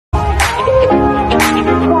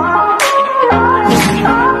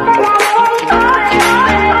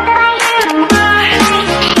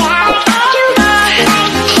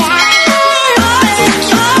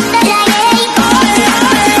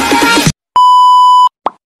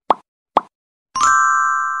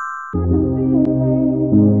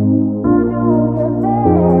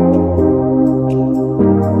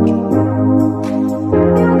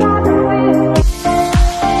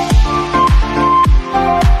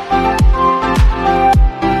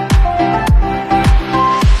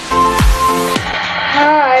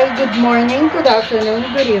afternoon,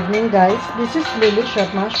 good evening, guys. This is Lily Shop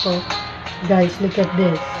Mashpo. Guys, look at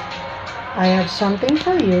this. I have something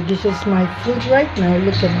for you. This is my food right now.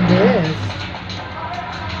 Look at this.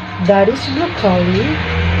 That is broccoli,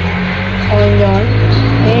 onion,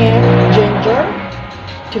 and ginger,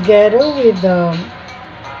 together with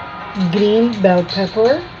green bell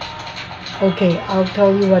pepper. Okay, I'll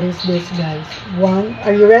tell you what is this, guys.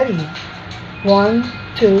 Are you ready? 1,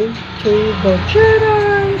 2, 3, go.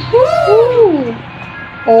 Charan! Woo!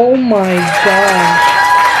 Oh my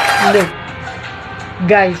gosh. Look.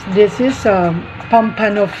 Guys, this is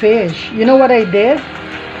pampano fish. You know what I did?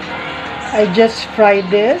 I just fried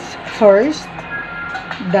this first.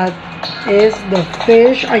 That is the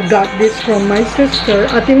fish. I got this from my sister.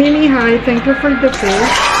 Ate Mimi, hi. Thank you for the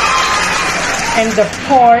fish. And the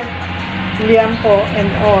pork, liampo,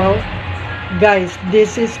 and all. Guys,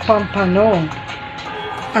 this is pampano.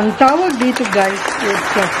 Ang tawag dito, guys, is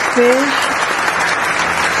the fish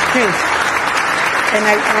cake. And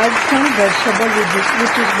I add some vegetable with it,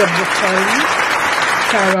 which is the broccoli,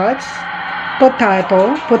 carrots,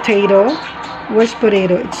 potato. Where's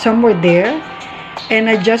potato? It's somewhere there. And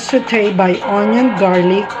I just saute by onion,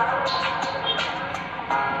 garlic,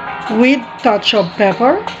 with touch of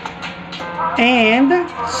pepper and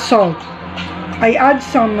salt. I add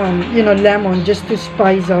some, lemon just to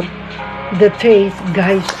spice up the taste.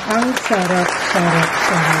 Guys, ang sarap.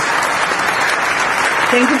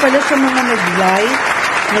 Thank you pala sa mga nag-like,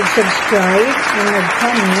 nag-subscribe, and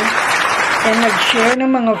nag-comment, and nag-share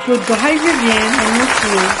ng mga food ko. Hi, Vivian, I miss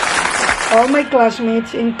you. All my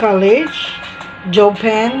classmates in college,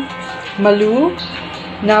 Jopen, Malu,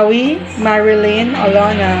 Nawi, Marilyn,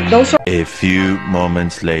 Alana. Those are... A few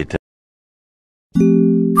moments later.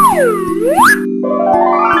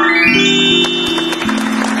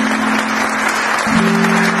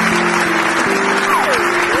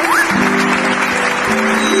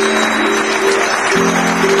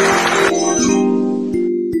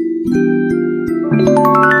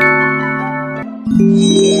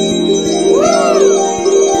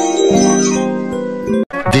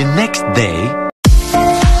 The next day,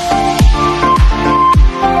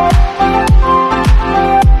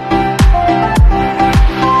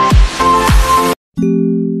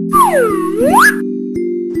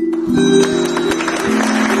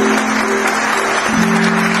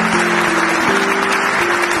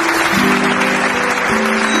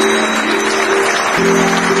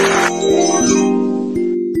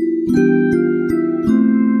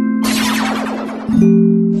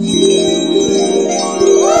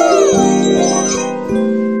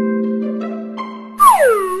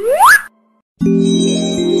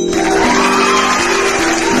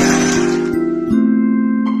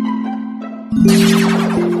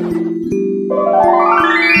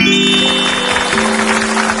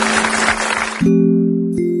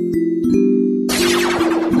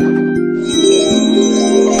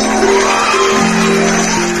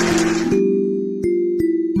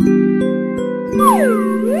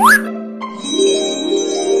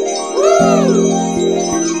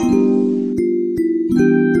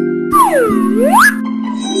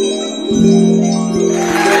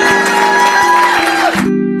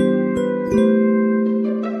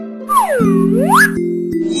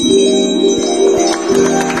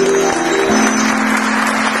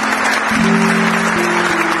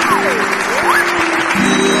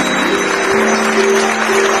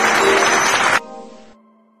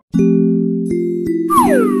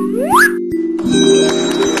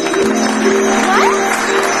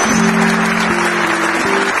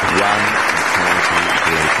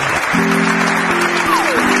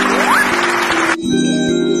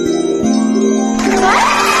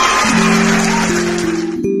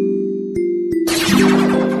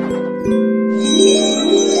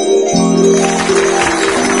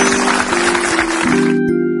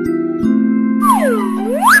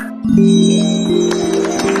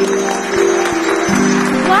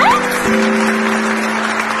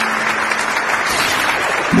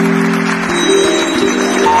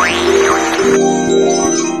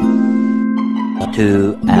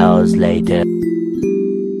 Two hours later.